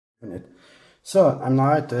it. So I'm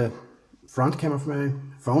now at the front camera of my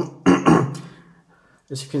phone.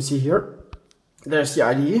 As you can see here, there's the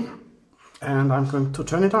IDE, and I'm going to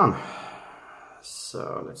turn it on.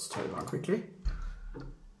 So let's turn it on quickly.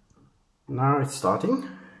 Now it's starting.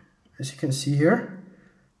 As you can see here,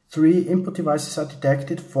 3 input devices are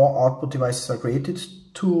detected, 4 output devices are created,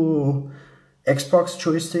 2 Xbox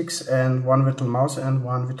joysticks and 1 virtual mouse and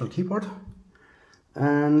 1 virtual keyboard.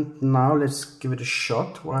 And now let's give it a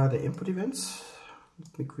shot via the input events.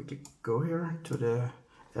 Let me quickly go here to the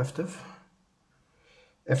evtest.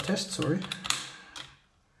 Evtest.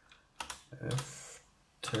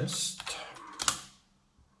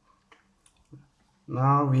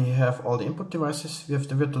 Now we have all the input devices. We have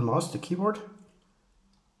the virtual mouse, the keyboard.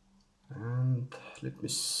 And let me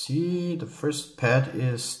see, the first pad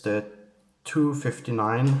is the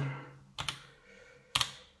 259.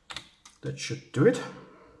 That should do it.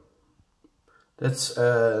 That's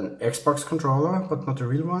an Xbox controller, but not a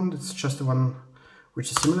real one. It's just the one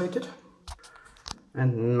which is simulated.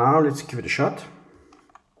 And now let's give it a shot.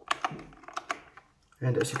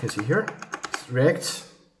 And as you can see here, it reacts.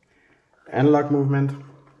 Analog movement,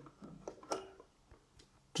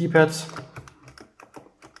 D-pads,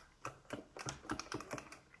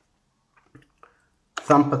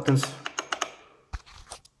 thumb buttons,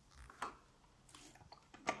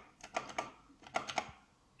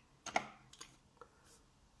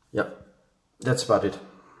 yeah, that's about it.